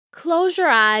Close your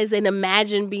eyes and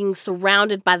imagine being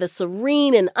surrounded by the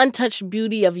serene and untouched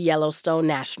beauty of Yellowstone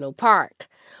National Park.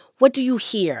 What do you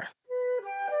hear?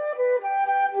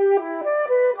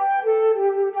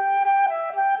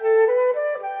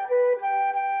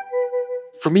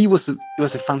 For me, it was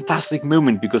a fantastic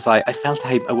moment because I felt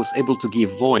I was able to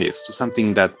give voice to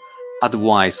something that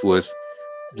otherwise was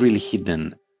really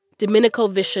hidden. Domenico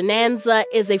Vicinanza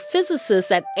is a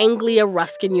physicist at Anglia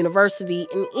Ruskin University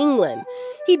in England.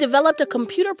 He developed a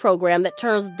computer program that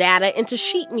turns data into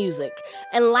sheet music,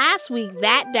 and last week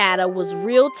that data was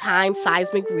real-time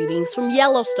seismic readings from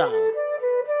Yellowstone.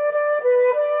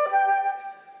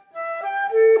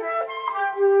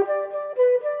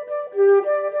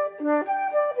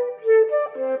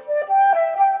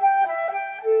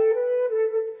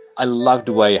 I love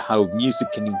the way how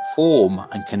music can inform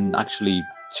and can actually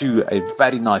do a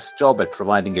very nice job at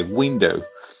providing a window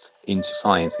into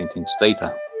science and into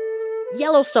data.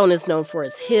 Yellowstone is known for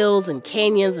its hills and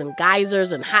canyons and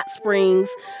geysers and hot springs.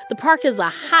 The park is a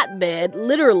hotbed,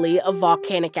 literally, of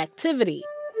volcanic activity.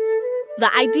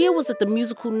 The idea was that the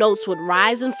musical notes would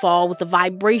rise and fall with the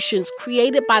vibrations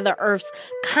created by the Earth's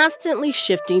constantly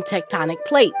shifting tectonic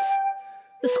plates.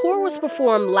 The score was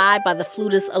performed live by the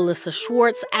flutist Alyssa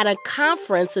Schwartz at a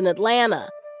conference in Atlanta.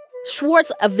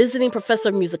 Schwartz, a visiting professor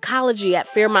of musicology at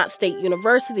Fairmont State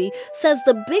University, says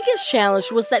the biggest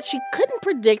challenge was that she couldn't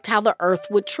predict how the earth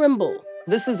would tremble.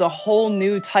 This is a whole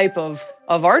new type of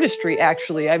artistry,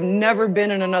 actually. I've never been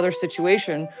in another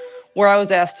situation where I was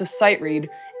asked to sight read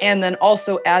and then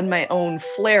also add my own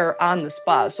flair on the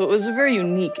spot. So it was a very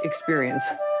unique experience.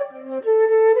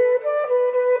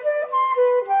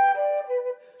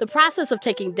 The process of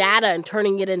taking data and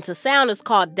turning it into sound is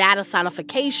called data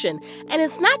sonification, and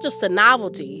it's not just a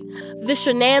novelty.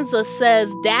 Vicinanza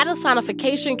says data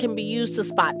sonification can be used to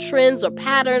spot trends or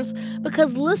patterns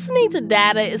because listening to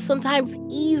data is sometimes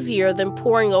easier than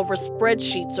poring over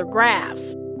spreadsheets or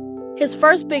graphs. His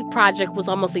first big project was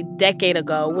almost a decade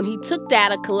ago when he took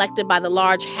data collected by the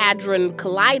Large Hadron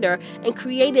Collider and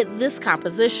created this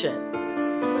composition.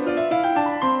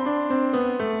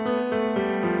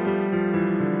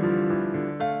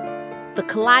 The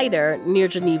Collider, near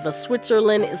Geneva,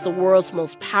 Switzerland, is the world's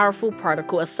most powerful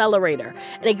particle accelerator,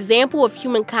 an example of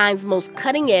humankind's most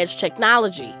cutting-edge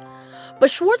technology.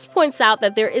 But Schwartz points out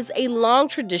that there is a long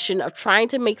tradition of trying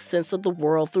to make sense of the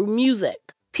world through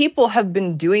music. People have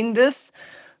been doing this,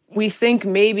 we think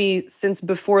maybe since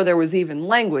before there was even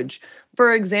language.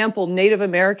 For example, Native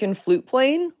American flute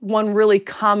playing, one really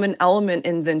common element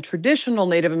in the traditional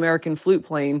Native American flute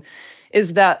playing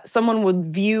is that someone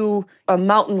would view a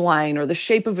mountain line or the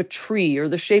shape of a tree or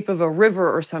the shape of a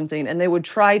river or something, and they would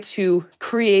try to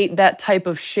create that type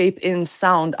of shape in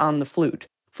sound on the flute.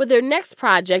 For their next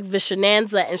project,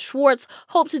 Vicinanza and Schwartz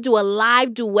hope to do a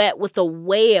live duet with a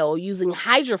whale using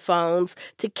hydrophones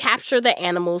to capture the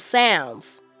animal's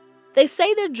sounds. They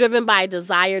say they're driven by a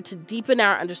desire to deepen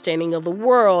our understanding of the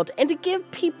world and to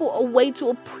give people a way to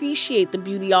appreciate the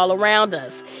beauty all around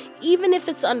us, even if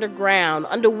it's underground,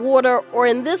 underwater, or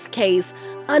in this case,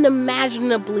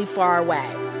 unimaginably far away.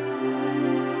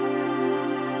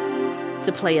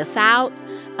 To play us out,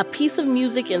 a piece of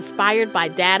music inspired by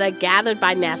data gathered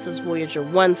by NASA's Voyager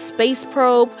 1 space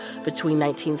probe between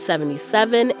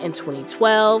 1977 and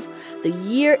 2012, the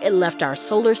year it left our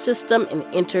solar system and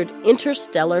entered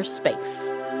interstellar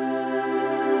space.